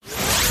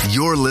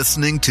You're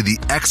listening to the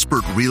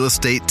Expert Real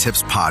Estate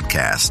Tips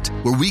Podcast,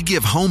 where we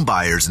give home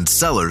buyers and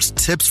sellers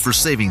tips for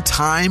saving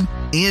time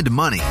and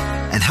money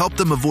and help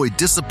them avoid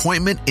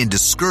disappointment and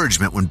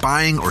discouragement when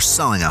buying or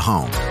selling a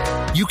home.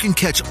 You can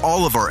catch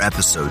all of our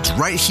episodes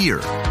right here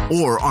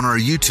or on our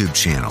YouTube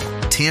channel,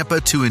 Tampa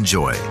to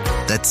Enjoy.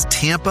 That's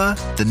Tampa,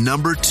 the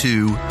number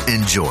 2,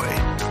 Enjoy.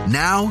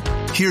 Now,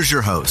 here's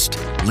your host,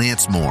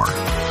 Lance Moore.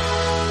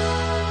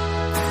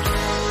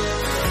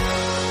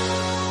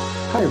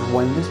 Hi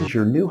everyone, this is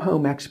your new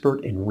home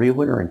expert and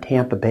realtor in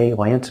Tampa Bay,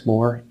 Lance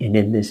Moore, and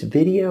in this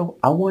video,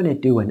 I want to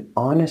do an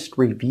honest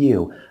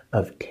review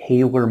of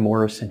Taylor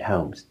Morrison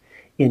Homes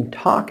and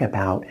talk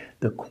about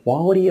the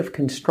quality of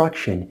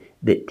construction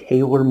that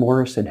Taylor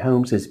Morrison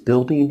Homes is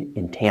building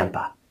in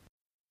Tampa.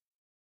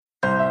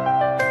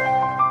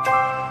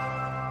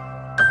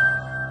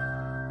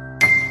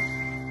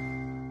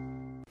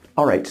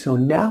 All right, so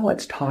now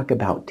let's talk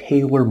about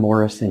Taylor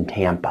Morrison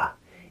Tampa.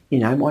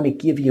 And I want to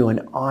give you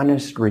an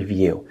honest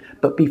review.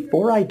 But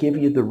before I give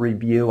you the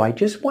review, I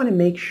just want to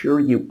make sure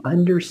you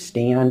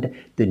understand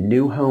the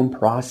new home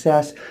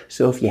process.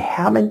 So if you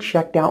haven't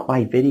checked out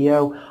my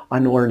video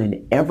on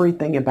learning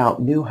everything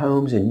about new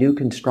homes and new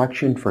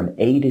construction from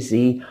A to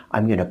Z,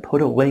 I'm going to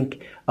put a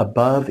link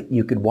above.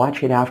 You could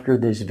watch it after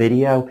this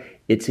video.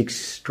 It's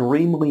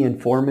extremely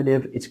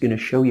informative. It's going to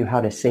show you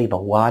how to save a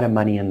lot of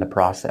money in the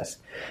process.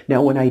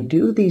 Now, when I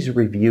do these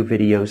review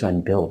videos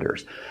on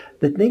builders,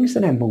 the things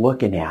that I'm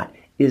looking at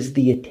is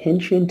the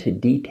attention to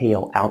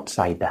detail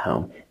outside the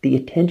home, the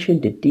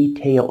attention to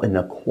detail in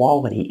the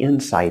quality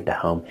inside the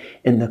home,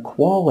 and the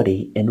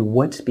quality in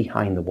what's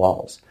behind the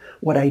walls.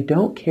 What I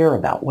don't care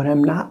about, what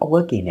I'm not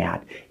looking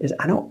at, is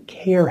I don't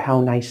care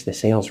how nice the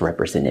sales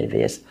representative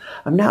is.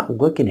 I'm not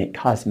looking at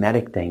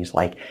cosmetic things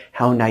like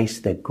how nice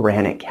the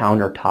granite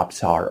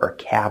countertops are, or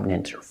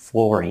cabinets, or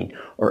flooring,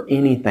 or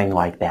anything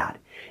like that.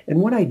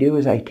 And what I do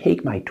is I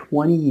take my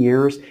 20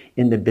 years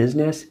in the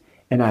business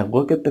and I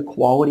look at the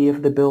quality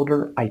of the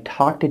builder. I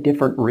talk to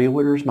different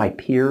realtors, my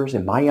peers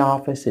in my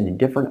office and in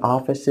different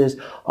offices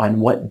on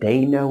what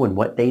they know and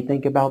what they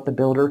think about the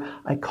builder.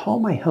 I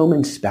call my home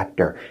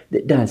inspector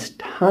that does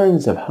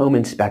tons of home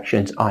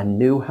inspections on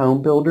new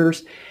home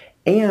builders.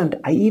 And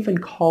I even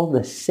call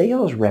the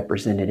sales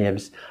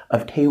representatives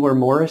of Taylor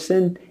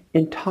Morrison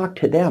and talk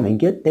to them and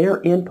get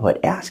their input,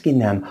 asking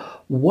them,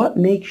 what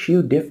makes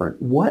you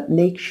different? What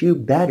makes you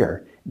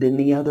better than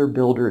the other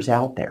builders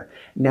out there?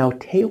 Now,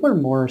 Taylor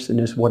Morrison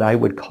is what I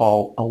would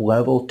call a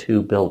level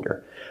 2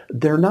 builder.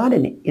 They're not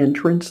an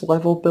entrance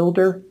level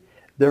builder.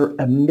 They're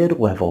a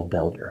mid-level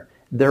builder.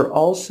 They're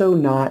also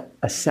not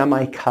a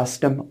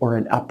semi-custom or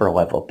an upper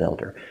level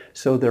builder.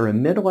 So they're a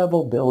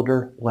mid-level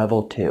builder,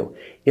 level 2.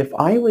 If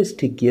I was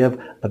to give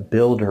a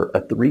builder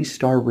a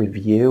 3-star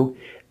review,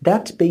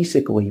 that's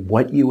basically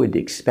what you would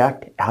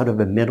expect out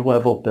of a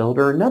mid-level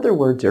builder. In other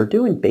words, they're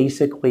doing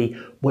basically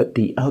what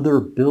the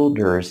other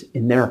builders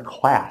in their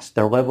class,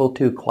 their level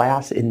 2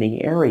 class in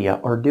the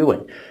area, are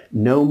doing.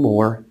 No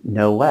more,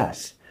 no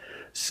less.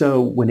 So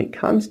when it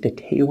comes to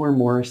Taylor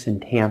Morrison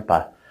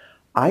Tampa,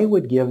 I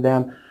would give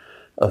them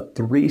a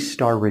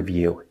 3-star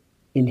review.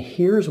 And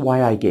here's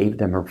why I gave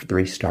them a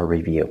 3-star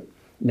review.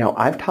 Now,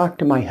 I've talked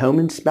to my home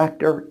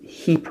inspector.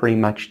 He pretty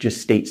much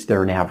just states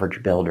they're an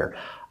average builder.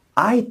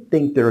 I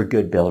think they're a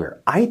good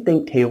builder. I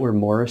think Taylor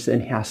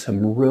Morrison has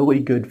some really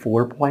good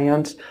floor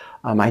plans.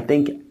 I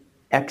think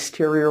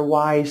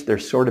exterior-wise, they're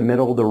sort of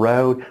middle of the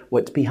road.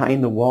 What's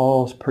behind the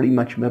walls, pretty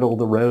much middle of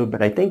the road.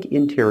 But I think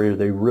interior,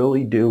 they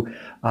really do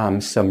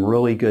some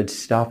really good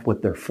stuff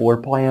with their floor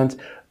plans.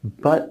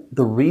 But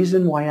the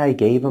reason why I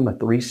gave them a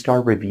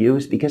 3-star review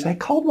is because I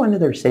called one of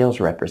their sales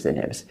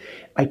representatives.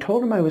 I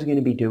told him I was going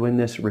to be doing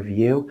this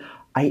review.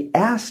 I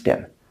asked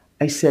him,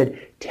 I said,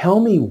 tell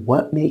me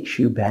what makes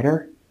you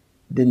better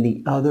than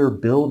the other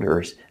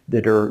builders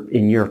that are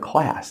in your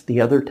class, the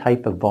other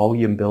type of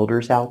volume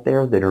builders out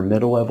there that are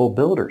middle-level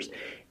builders.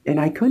 And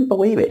I couldn't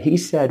believe it. He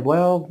said,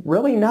 well,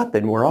 really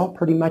nothing. We're all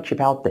pretty much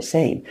about the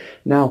same.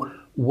 Now,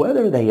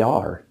 whether they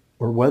are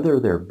or whether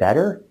they're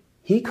better,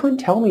 he couldn't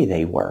tell me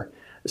they were.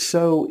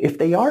 So if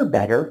they are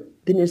better,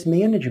 then his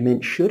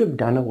management should have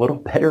done a little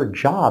better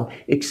job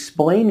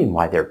explaining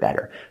why they're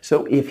better.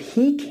 So if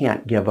he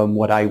can't give them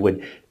what I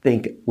would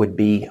think would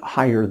be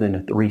higher than a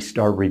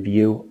 3-star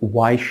review,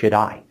 why should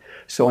I?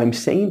 So I'm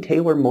saying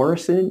Taylor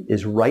Morrison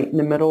is right in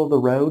the middle of the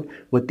road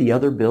with the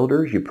other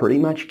builders. You pretty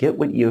much get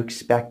what you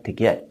expect to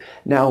get.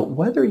 Now,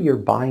 whether you're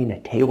buying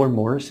a Taylor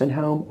Morrison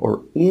home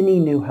or any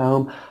new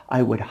home,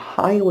 I would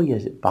highly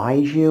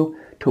advise you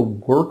to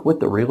work with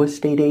the real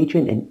estate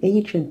agent, an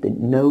agent that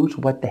knows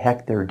what the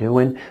heck they're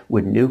doing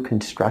with new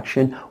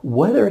construction,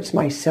 whether it's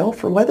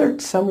myself or whether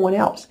it's someone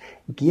else.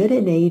 Get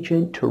an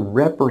agent to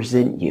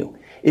represent you.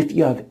 If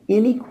you have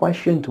any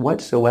questions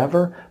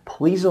whatsoever,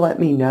 please let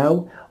me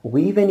know.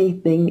 Leave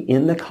anything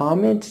in the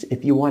comments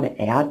if you want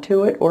to add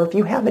to it, or if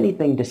you have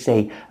anything to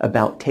say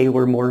about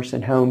Taylor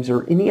Morrison Homes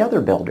or any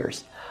other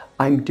builders.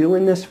 I'm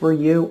doing this for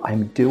you.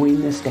 I'm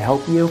doing this to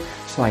help you.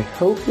 So I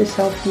hope this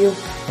helped you,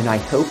 and I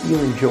hope you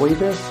enjoy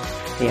this.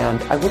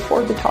 And I look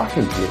forward to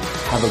talking to you.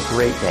 Have a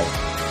great day.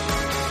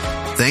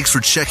 Thanks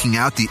for checking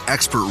out the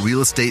Expert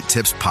Real Estate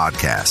Tips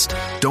podcast.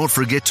 Don't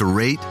forget to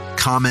rate,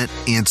 comment,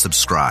 and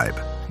subscribe.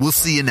 We'll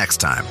see you next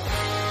time.